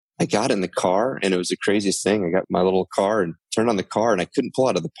got in the car, and it was the craziest thing. I got my little car and turned on the car, and I couldn't pull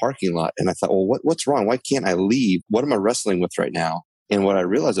out of the parking lot. And I thought, well, what's wrong? Why can't I leave? What am I wrestling with right now? And what I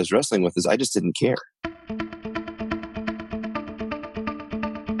realized I was wrestling with is I just didn't care.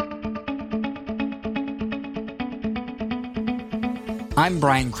 I'm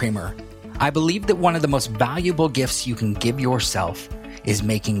Brian Kramer. I believe that one of the most valuable gifts you can give yourself is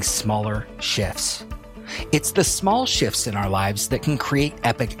making smaller shifts. It's the small shifts in our lives that can create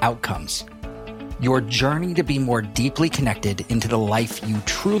epic outcomes. Your journey to be more deeply connected into the life you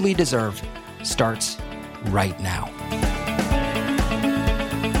truly deserve starts right now.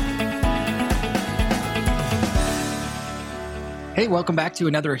 Hey, welcome back to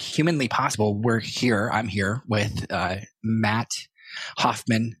another Humanly Possible. I'm here with Matt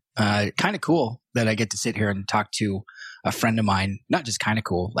Hoffman. Kind of cool that I get to sit here and talk to a friend of mine. Not just kind of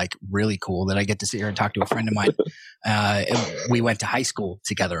cool, like really cool that I get to sit here and talk to a friend of mine. We went to high school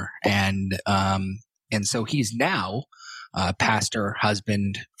together, and so he's now pastor,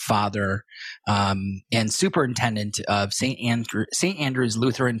 husband, father, and superintendent of St. Andrew's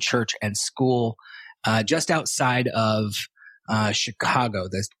Lutheran Church and School, just outside of Chicago.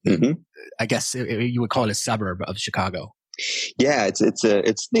 I guess you would call it a suburb of Chicago. Yeah, it's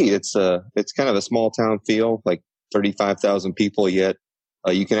neat. It's kind of a small town feel, like 35,000 people. Yet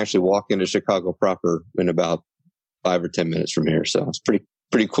you can actually walk into Chicago proper in about 5 or 10 minutes from here. So it's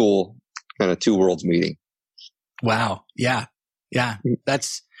pretty cool. Kind of two worlds meeting. Wow. Yeah.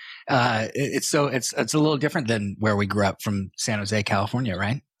 That's it's a little different than where we grew up from San Jose, California,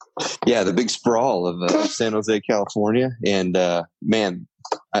 right? Yeah, the big sprawl of San Jose, California, and man,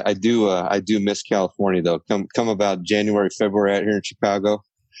 I do miss California though. Come about January, February out here in Chicago,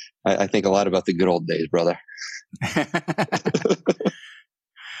 I think a lot about the good old days, brother.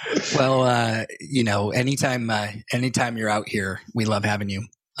 Well, anytime you're out here, we love having you.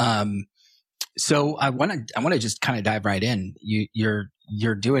 So I want to just kind of dive right in.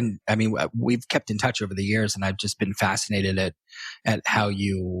 You're doing, I mean, we've kept in touch over the years, and I've just been fascinated at how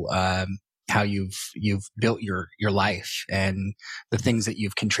you've built your life and the things that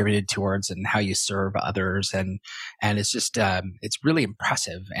you've contributed towards and how you serve others. And it's just, it's really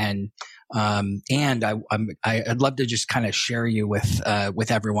impressive. And I'd love to just kind of share you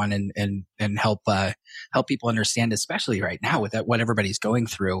with everyone and help people understand, especially right now with what everybody's going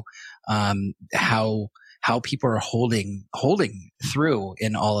through, how people are holding through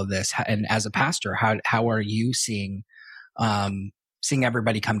in all of this. And as a pastor, how are you seeing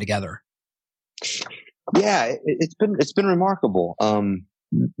everybody come together? Yeah, it's been remarkable.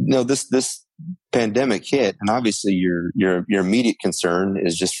 This pandemic hit, and obviously your immediate concern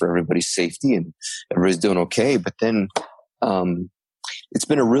is just for everybody's safety and everybody's doing okay. But then it's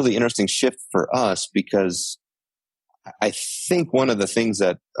been a really interesting shift for us, because I think one of the things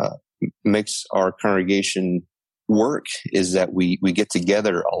that makes our congregation work is that we get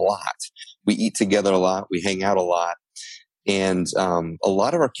together a lot. We eat together a lot. We hang out a lot. And a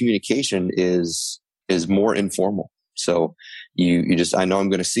lot of our communication is more informal. So you just, I know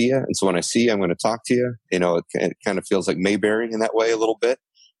I'm going to see you. And so when I see you, I'm going to talk to you. It kind of feels like Mayberry in that way a little bit.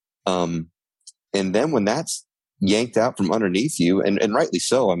 And then when that's yanked out from underneath you, and rightly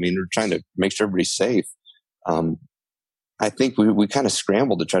so, I mean, we're trying to make sure everybody's safe. I think we kind of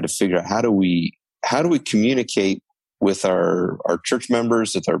scrambled to try to figure out how do we communicate with our church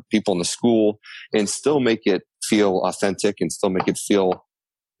members, with our people in the school, and still make it feel authentic and still make it feel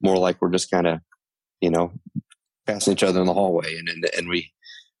more like we're just kind of, passing each other in the hallway. And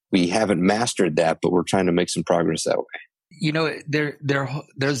we haven't mastered that, but we're trying to make some progress that way.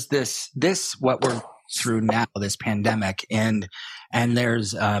 There's this what we're through now, this pandemic, and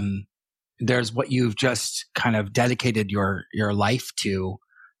there's what you've just kind of dedicated your life to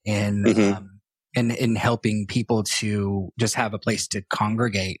in helping people to just have a place to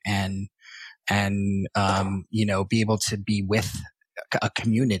congregate and be able to be with a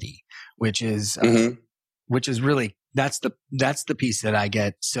community, which is really, that's the piece that I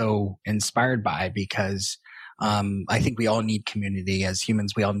get so inspired by, because I think we all need community as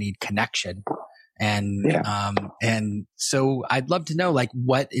humans. We all need connection. And so I'd love to know, like,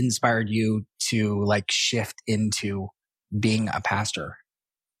 what inspired you to shift into being a pastor?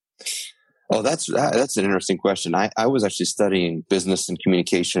 Oh, that's an interesting question. I was actually studying business and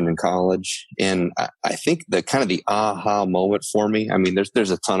communication in college, and I think the kind of the aha moment for me, I mean,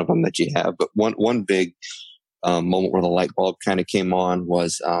 there's a ton of them that you have, but one big moment where the light bulb kind of came on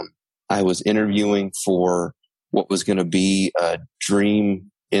was I was interviewing for what was going to be a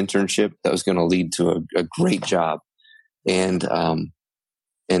dream internship that was going to lead to a great job, and I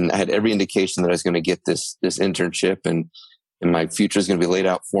had every indication that I was going to get this internship, and and my future is going to be laid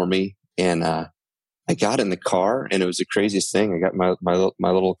out for me. And, I got in the car, and it was the craziest thing. I got my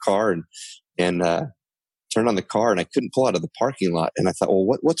little car and turned on the car, and I couldn't pull out of the parking lot. And I thought,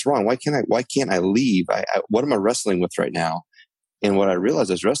 well, what's wrong? Why can't I leave? What am I wrestling with right now? And what I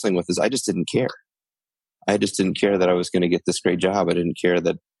realized I was wrestling with is I just didn't care. I just didn't care that I was going to get this great job. I didn't care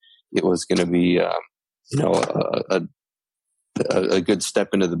that it was going to be, a good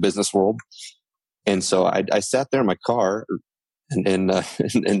step into the business world. And so I sat there in my car in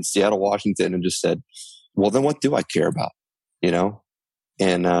Seattle, Washington, and just said, well, then what do I care about? You know?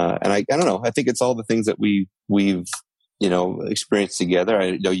 And I don't know. I think it's all the things that we've experienced together.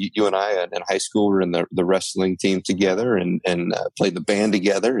 I know you and I in high school were in the wrestling team together and played the band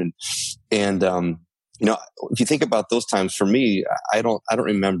together. And if you think about those times for me, I don't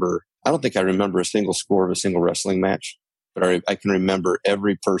think I remember a single score of a single wrestling match, but I can remember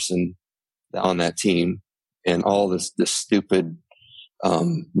every person on that team and all this stupid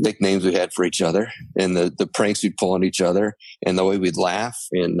nicknames we had for each other, and the pranks we'd pull on each other, and the way we'd laugh.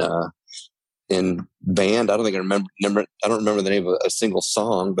 And in band, I don't remember the name of a single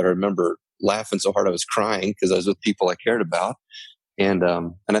song, but I remember laughing so hard I was crying because I was with people I cared about. And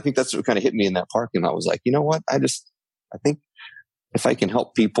I think that's what kind of hit me in that parking lot. I was like, you know what? I think if I can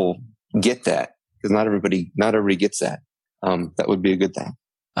help people get that, because not everybody gets that, that would be a good thing.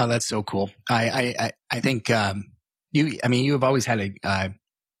 Oh, that's so cool. I think you have always had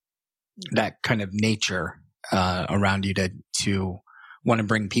that kind of nature around you to want to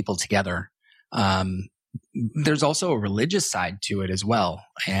bring people together. There's also a religious side to it as well,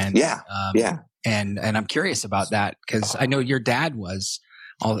 and and I'm curious about that because I know your dad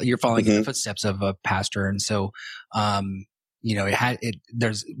you're following in the footsteps of a pastor, and so while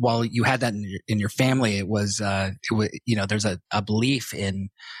you had that in your family, it was there's a belief in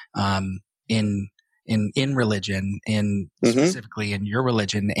religion, specifically in your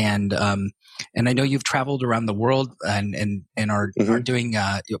religion, and I know you've traveled around the world and are doing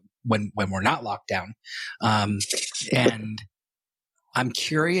when we're not locked down, and I'm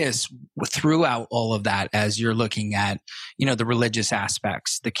curious throughout all of that as you're looking at the religious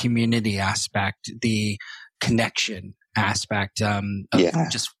aspects, the community aspect, the connection aspect of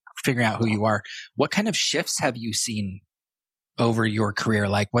just figuring out who you are. What kind of shifts have you seen over your career?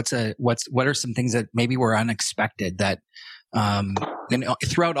 Like what are some things that maybe were unexpected that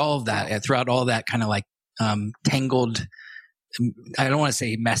throughout all of that kind of like tangled, I don't want to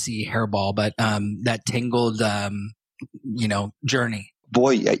say messy hairball, but that tangled journey?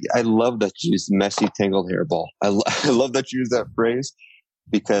 Boy, I love that you use messy tangled hairball. I love that you use that phrase,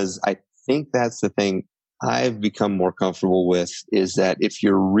 because I think that's the thing I've become more comfortable with, is that if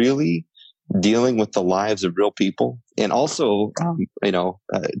you're really dealing with the lives of real people, and also,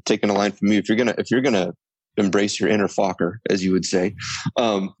 taking a line from me, if you're gonna embrace your inner Fokker, as you would say,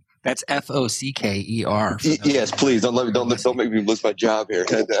 that's F-O-C-K-E-R. Yes, please don't make me lose my job here.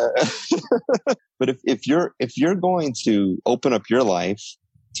 But if you're going to open up your life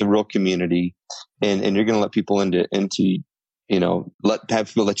to real community, and you're going to let people into have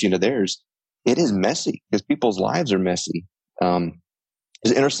people let you into theirs, it is messy because people's lives are messy.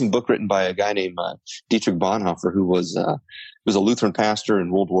 There's an interesting book written by a guy named Dietrich Bonhoeffer, who was a Lutheran pastor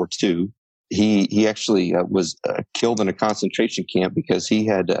in World War II. He actually was killed in a concentration camp because he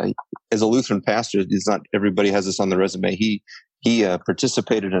had, as a Lutheran pastor, it's not everybody has this on their resume. He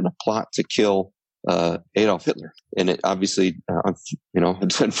participated in a plot to kill Adolf Hitler, and it obviously,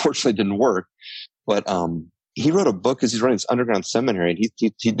 unfortunately didn't work. But he wrote a book because he's running this underground seminary,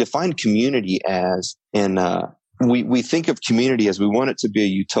 and he defined community as, and we think of community as we want it to be a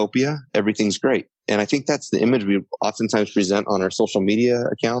utopia. Everything's great. And I think that's the image we oftentimes present on our social media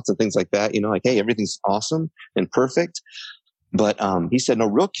accounts and things like that. Like, hey, everything's awesome and perfect. But he said, no,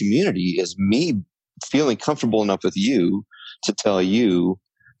 real community is me feeling comfortable enough with you to tell you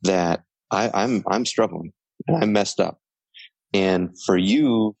that I'm struggling and I'm messed up. And for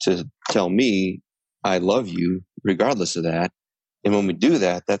you to tell me I love you regardless of that. And when we do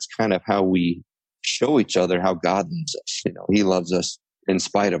that, that's kind of how we show each other how God loves us. He loves us in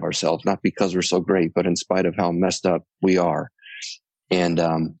spite of ourselves, not because we're so great, but in spite of how messed up we are. And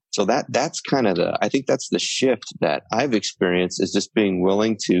so that's kind of I think that's the shift that I've experienced, is just being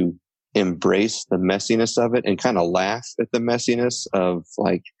willing to embrace the messiness of it and kind of laugh at the messiness of,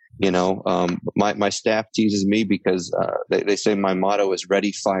 like, my staff teases me because they say my motto is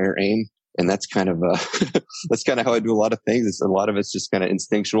ready, fire, aim. And that's kind of that's kind of how I do a lot of things. A lot of it's just kind of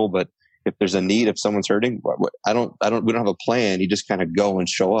instinctual, but if there's a need, if someone's hurting, we don't have a plan. You just kind of go and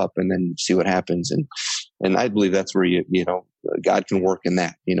show up and then see what happens. And I believe that's where God can work in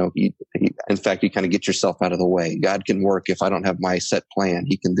that. In fact, you kind of get yourself out of the way. God can work if I don't have my set plan.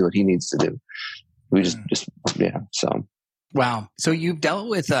 He can do what he needs to do. We just So. Wow. So you've dealt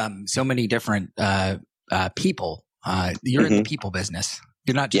with so many different people. You're in the people business.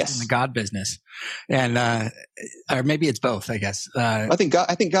 You're not just in the God business, and or maybe it's both. I guess. I think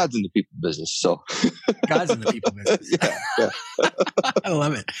God's in the people business. So God's in the people business. yeah. I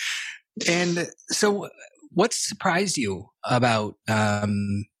love it. And so, what surprised you about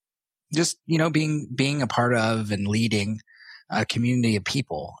just being a part of and leading a community of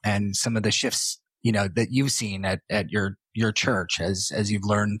people, and some of the shifts that you've seen at your church as you've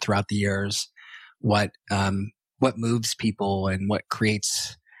learned throughout the years, what moves people and what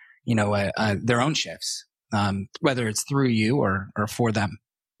creates their own shifts, whether it's through you or for them.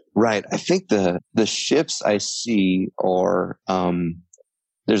 Right. I think the shifts I see are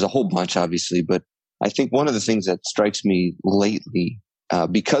there's a whole bunch, obviously, but I think one of the things that strikes me lately,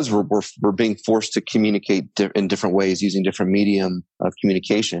 because we're being forced to communicate in different ways using different medium of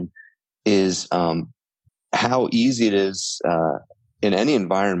communication, is how easy it is in any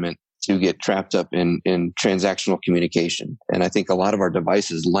environment to get trapped up in transactional communication. And I think a lot of our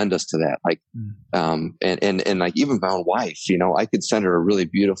devices lend us to that. Like, and like even my own wife, I could send her a really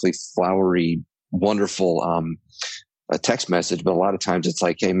beautifully flowery, wonderful, a text message, but a lot of times it's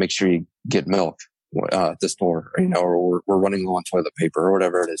like, hey, make sure you get milk at the store, or we're running low on toilet paper or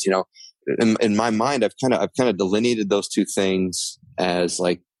whatever it is. In my mind, I've kind of delineated those two things as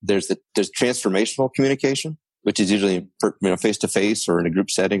like, there's transformational communication, which is usually face to face or in a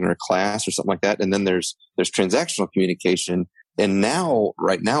group setting or a class or something like that. And then there's transactional communication. And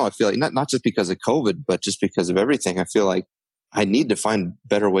right now, I feel like not just because of COVID, but just because of everything, I feel like I need to find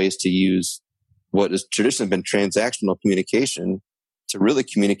better ways to use what has traditionally been transactional communication to really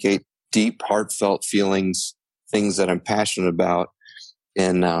communicate deep, heartfelt feelings, things that I'm passionate about.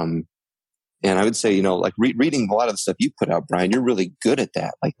 And I would say, like reading a lot of the stuff you put out, Brian, you're really good at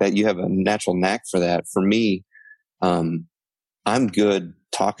that. Like that, you have a natural knack for that. For me, I'm good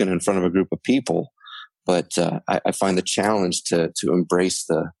talking in front of a group of people, but I find the challenge to embrace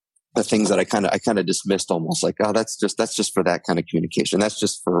the things that I kind of dismissed, almost like, oh, that's just for that kind of communication. That's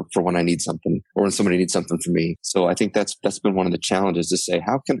just for when I need something or when somebody needs something from me. So I think that's been one of the challenges, to say,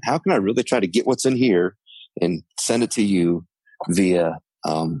 how can I really try to get what's in here and send it to you via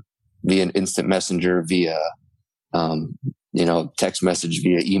an instant messenger, via text message,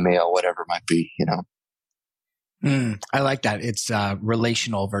 via email, whatever it might be. I like that. It's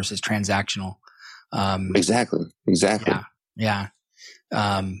relational versus transactional. Exactly. Yeah.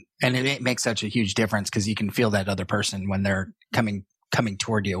 And it makes such a huge difference, because you can feel that other person when they're coming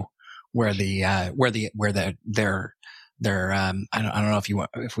toward you, where their I don't know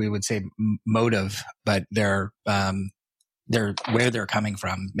if we would say motive, but their where they're coming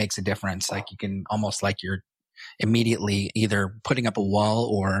from makes a difference. Like you can almost like you're immediately either putting up a wall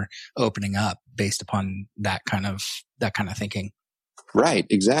or opening up based upon that kind of thinking. Right.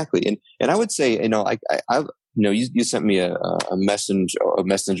 Exactly. And I would say, you sent me a message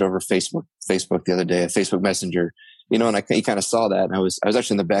over Facebook the other day, a Facebook Messenger, and you kind of saw that. And I was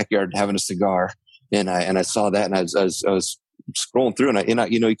actually in the backyard having a cigar, and I saw that, and I was scrolling through, and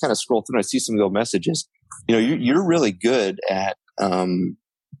you kind of scroll through and I see some old messages. You're really good at,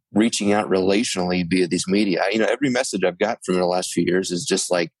 reaching out relationally via these media. Every message I've got from the last few years is just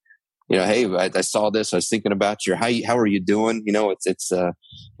like, hey, I saw this. I was thinking about you. How are you doing? It's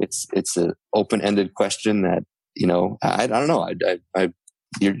an open-ended question that, I don't know.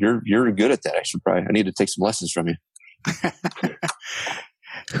 You're good at that. I need to take some lessons from you.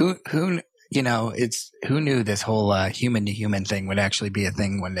 Who knew this whole human to human thing would actually be a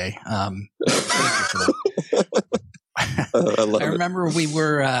thing one day. Thank you for that. I remember we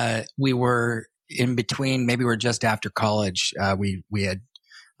were in between. Maybe we're just after college. We had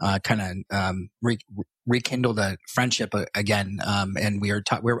kind of rekindled a friendship again, and we were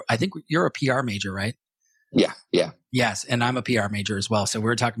I think you're a PR major, right? Yeah. Yes, and I'm a PR major as well. So we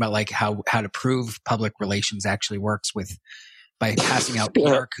were talking about like how to prove public relations actually works by passing out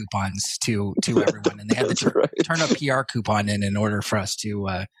PR coupons to everyone, and they had to turn a PR coupon in order for us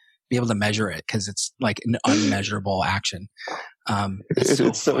to be able to measure it, because it's like an unmeasurable action.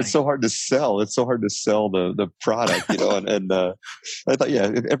 It's so hard to sell. It's so hard to sell the product, and I thought,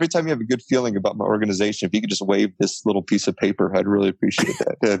 every time you have a good feeling about my organization, if you could just wave this little piece of paper, I'd really appreciate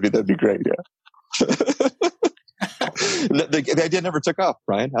that. That'd be great. Yeah. The idea never took off,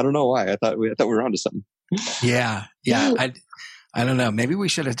 Brian. I don't know why. I thought we were onto something. Yeah. I don't know. Maybe we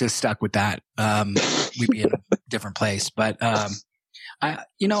should have just stuck with that. We'd be in a different place. But I'm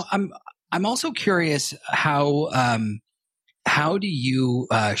I'm also curious how do you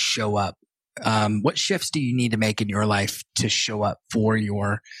show up? What shifts do you need to make in your life to show up for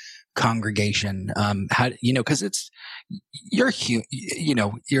your congregation? Because you're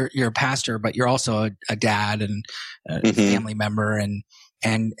a pastor, but you're also a dad and a family member, and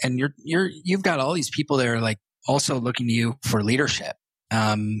you've got all these people that are like also looking to you for leadership.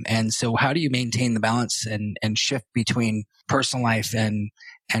 And so how do you maintain the balance and shift between personal life and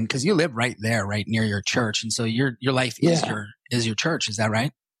because you live right there, right near your church. And so your life is your church. Is that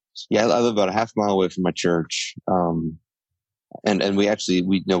right? Yeah. I live about a half mile away from my church. And we have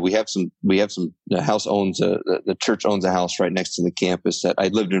some, the house owns the church owns a house right next to the campus that I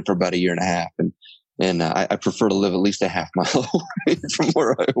lived in for about a year and a half. And I prefer to live at least a half mile away from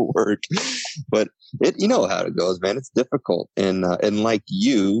where I work, but you know how it goes, man. It's difficult. And like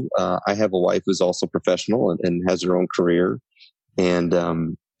you, I have a wife who's also professional and has her own career.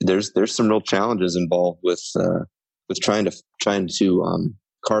 And, there's some real challenges involved with trying to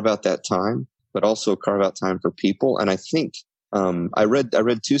carve out that time, but also carve out time for people. And I think, I read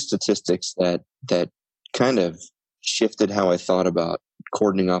two statistics that kind of shifted how I thought about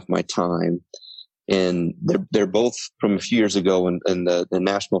cordoning off my time. And they're both from a few years ago in the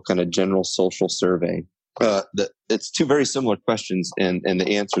national kind of general social survey. It's two very similar questions, and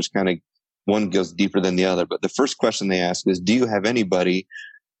the answers kind of, one goes deeper than the other. But the first question they ask is, do you have anybody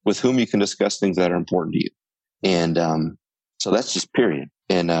with whom you can discuss things that are important to you? And so that's just period.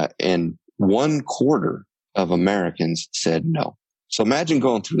 And 1/4 of Americans said no. So imagine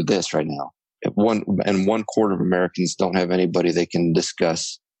going through this right now. If 1/4 of Americans don't have anybody they can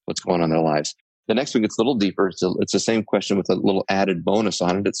discuss what's going on in their lives. The next one gets a little deeper. It's the same question with a little added bonus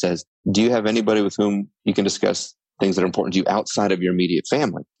on it. It says, do you have anybody with whom you can discuss things that are important to you outside of your immediate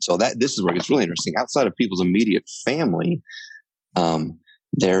family? So this is where it gets really interesting. Outside of people's immediate family,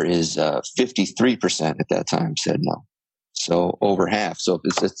 there is 53% at that time said no. So over half. So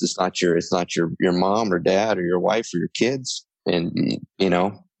if it's not your mom or dad or your wife or your kids, and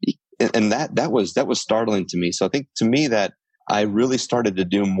and that was startling to me. So I think to me that I really started to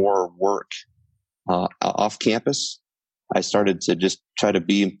do more work off campus. I started to just try to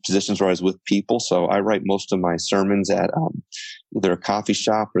be in positions where I was with people. So I write most of my sermons at either a coffee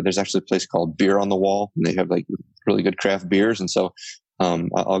shop, or there's actually a place called Beer on the Wall, and they have like really good craft beers. And so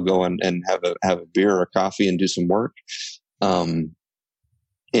I'll go and have a beer or a coffee and do some work. And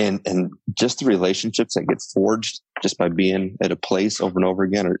just the relationships that get forged just by being at a place over and over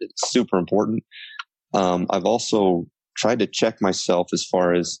again are super important. I've also tried to check myself as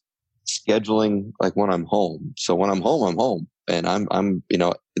far as scheduling, like when I'm home. So when I'm home, I'm home, and I'm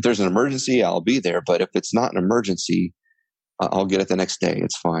if there's an emergency, I'll be there. But if it's not an emergency, I'll get it the next day.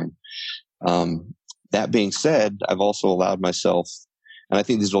 It's fine. That being said, I've also allowed myself, and I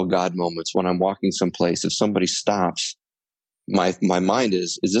think these little God moments when I'm walking someplace, if somebody stops, my mind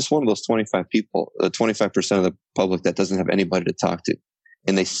is this one of those 25 people, 25% of the public that doesn't have anybody to talk to,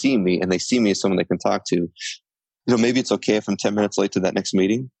 and they see me as someone they can talk to. Maybe it's okay if I'm 10 minutes late to that next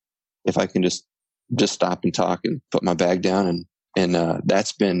meeting, if I can just stop and talk and put my bag down. And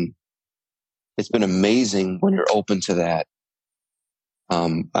it's been amazing when you're open to that.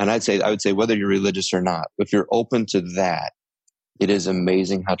 And I would say whether you're religious or not, if you're open to that, it is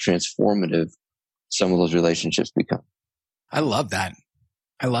amazing how transformative some of those relationships become. I love that.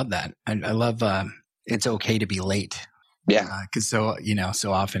 I love it's okay to be late. Yeah. Cause so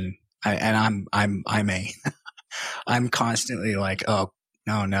often I'm constantly like, oh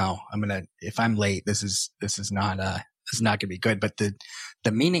no, if I'm late, this is not going to be good. But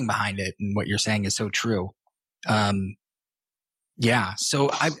the meaning behind it and what you're saying is so true. Yeah. So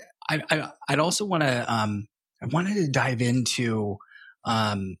I'd also want to, I wanted to dive into,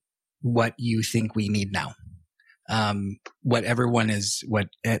 what you think we need now. What everyone is,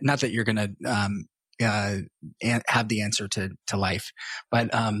 not that you're going to, have the answer to life, but,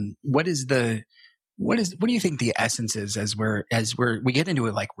 what do you think the essence is as we get into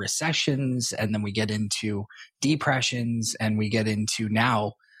it, like recessions, and then we get into depressions, and we get into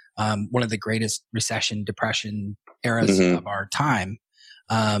now, one of the greatest depression eras of our time.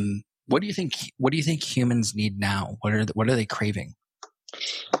 What do you think humans need now? What are they craving?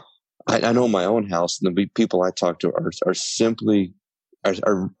 I know my own house, and the people I talk to are simply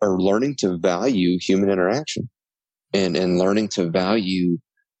learning to value human interaction and learning to value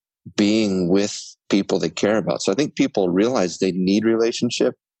being with people they care about. So I think people realize they need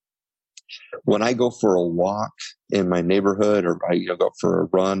relationship. When I go for a walk in my neighborhood, or I go for a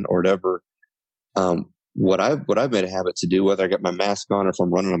run or whatever, what I've made a habit to do, whether I got my mask on or if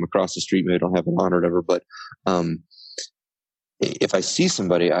I'm running them across the street, maybe I don't have it on or whatever, but if I see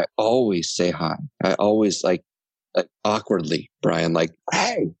somebody, I always say hi. I always like awkwardly, Brian, like,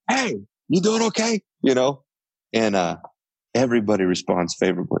 hey, you doing okay? And everybody responds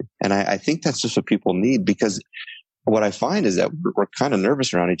favorably. And I think that's just what people need, because what I find is that we're kind of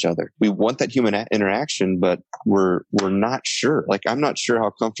nervous around each other. We want that human interaction, but we're not sure. Like, I'm not sure how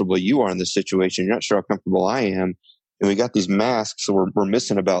comfortable you are in this situation. You're not sure how comfortable I am. And we got these masks, so we're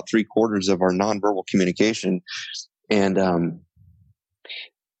missing about 3/4 of our nonverbal communication. And,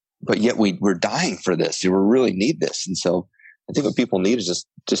 but yet we're dying for this. We really need this. And so I think what people need is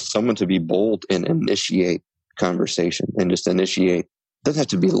just someone to be bold and initiate conversation, and just initiate. It doesn't have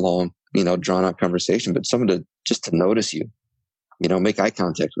to be long, drawn out conversation, but someone to notice you, make eye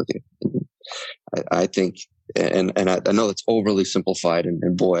contact with you. I think, and I know that's overly simplified,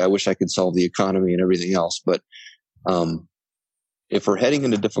 and boy, I wish I could solve the economy and everything else. But if we're heading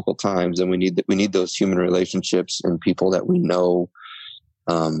into difficult times, then we need those human relationships and people that we know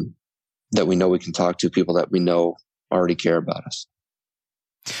we can talk to, people that we know already care about us.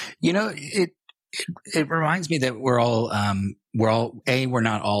 It reminds me that we're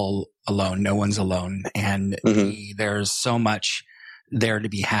not all alone. No one's alone. And there's so much there to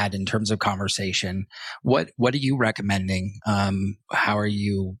be had in terms of conversation. What are you recommending? How are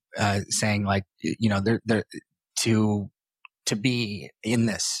you saying, like, to be in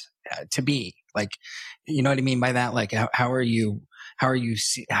this, to be like, you know what I mean by that? Like, how are you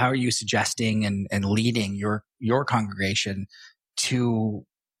suggesting and leading your congregation to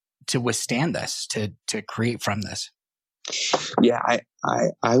withstand this, to create from this? Yeah,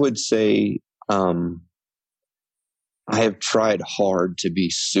 I would say, I have tried hard to be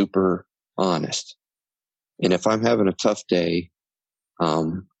super honest. And if I'm having a tough day,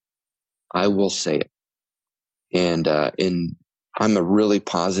 I will say it. And I'm a really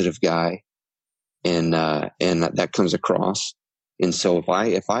positive guy, and that comes across. And so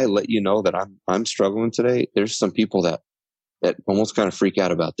if I let you know that I'm struggling today, there's some people that almost kind of freak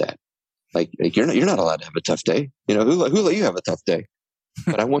out about that. Like you're not allowed to have a tough day. Who let you have a tough day?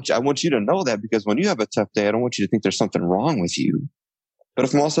 But I want you to know that, because when you have a tough day, I don't want you to think there's something wrong with you. But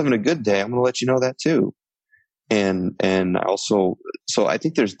if I'm also having a good day, I'm going to let you know that too. And also, so I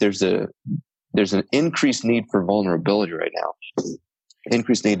think there's an increased need for vulnerability right now.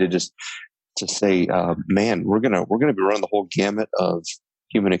 Increased need to say, man, we're gonna be running the whole gamut of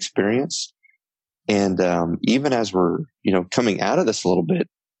human experience. And even as we're coming out of this a little bit,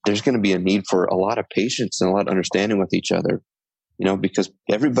 there's going to be a need for a lot of patience and a lot of understanding with each other. Because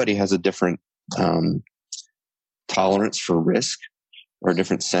everybody has a different tolerance for risk, or a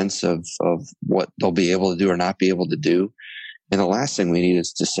different sense of what they'll be able to do or not be able to do. And the last thing we need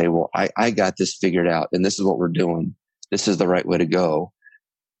is to say, well, I got this figured out, and this is what we're doing. This is the right way to go.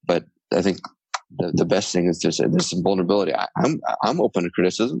 But I think the best thing is to say there's some vulnerability. I'm open to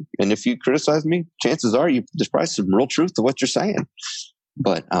criticism. And if you criticize me, chances are there's probably some real truth to what you're saying.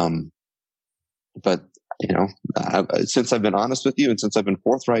 But since I've been honest with you, and since I've been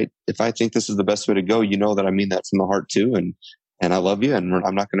forthright, if I think this is the best way to go, that I mean that from the heart too. And I love you, and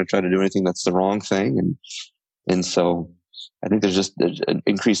I'm not going to try to do anything that's the wrong thing. And so I think there's an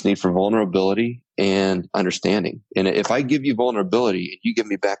increased need for vulnerability and understanding. And if I give you vulnerability and you give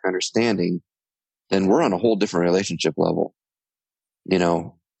me back understanding, then we're on a whole different relationship level.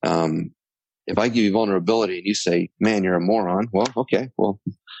 If I give you vulnerability and you say, man, you're a moron. Well, okay. Well,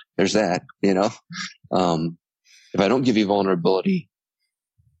 there's that, If I don't give you vulnerability,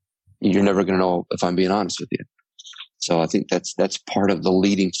 you're never going to know if I'm being honest with you. So I think that's part of the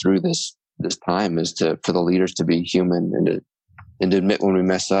leading through this time, is for the leaders to be human and to admit when we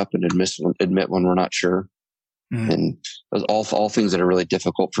mess up, and admit when we're not sure. And those all things that are really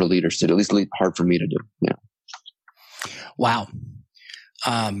difficult for leaders to do, at least hard for me to do. Wow.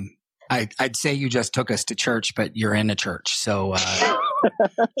 I'd say you just took us to church, but you're in a church. So,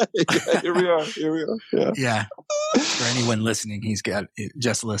 here we are. Yeah. For anyone listening, he's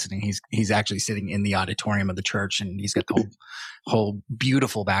actually sitting in the auditorium of the church, and he's got the whole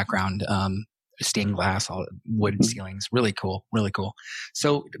beautiful background, stained glass, all wooden ceilings. Really cool. Really cool.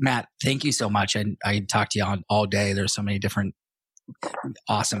 So Matt, thank you so much. And I talked to you all day. There's so many different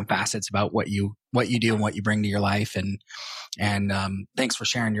awesome facets about what you do and what you bring to your life. And thanks for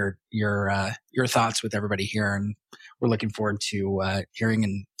sharing your thoughts with everybody here. And we're looking forward to hearing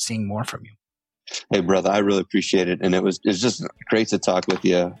and seeing more from you. Hey, brother, I really appreciate it. And it's just great to talk with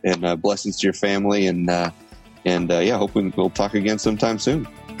you, and blessings to your family. And hope we'll talk again sometime soon.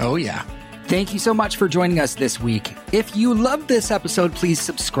 Oh, yeah. Thank you so much for joining us this week. If you loved this episode, please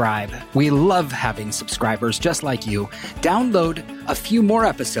subscribe. We love having subscribers just like you. Download a few more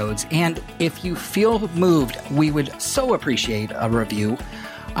episodes, and if you feel moved, we would so appreciate a review.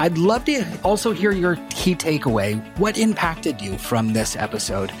 I'd love to also hear your key takeaway. What impacted you from this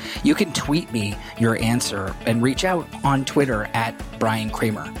episode? You can tweet me your answer and reach out on Twitter at Brian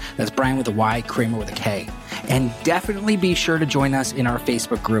Kramer. That's Brian with a Y, Kramer with a K. And definitely be sure to join us in our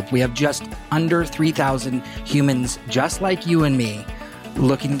Facebook group. We have just under 3,000 humans just like you and me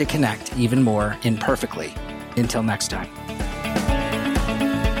looking to connect even more imperfectly. Until next time.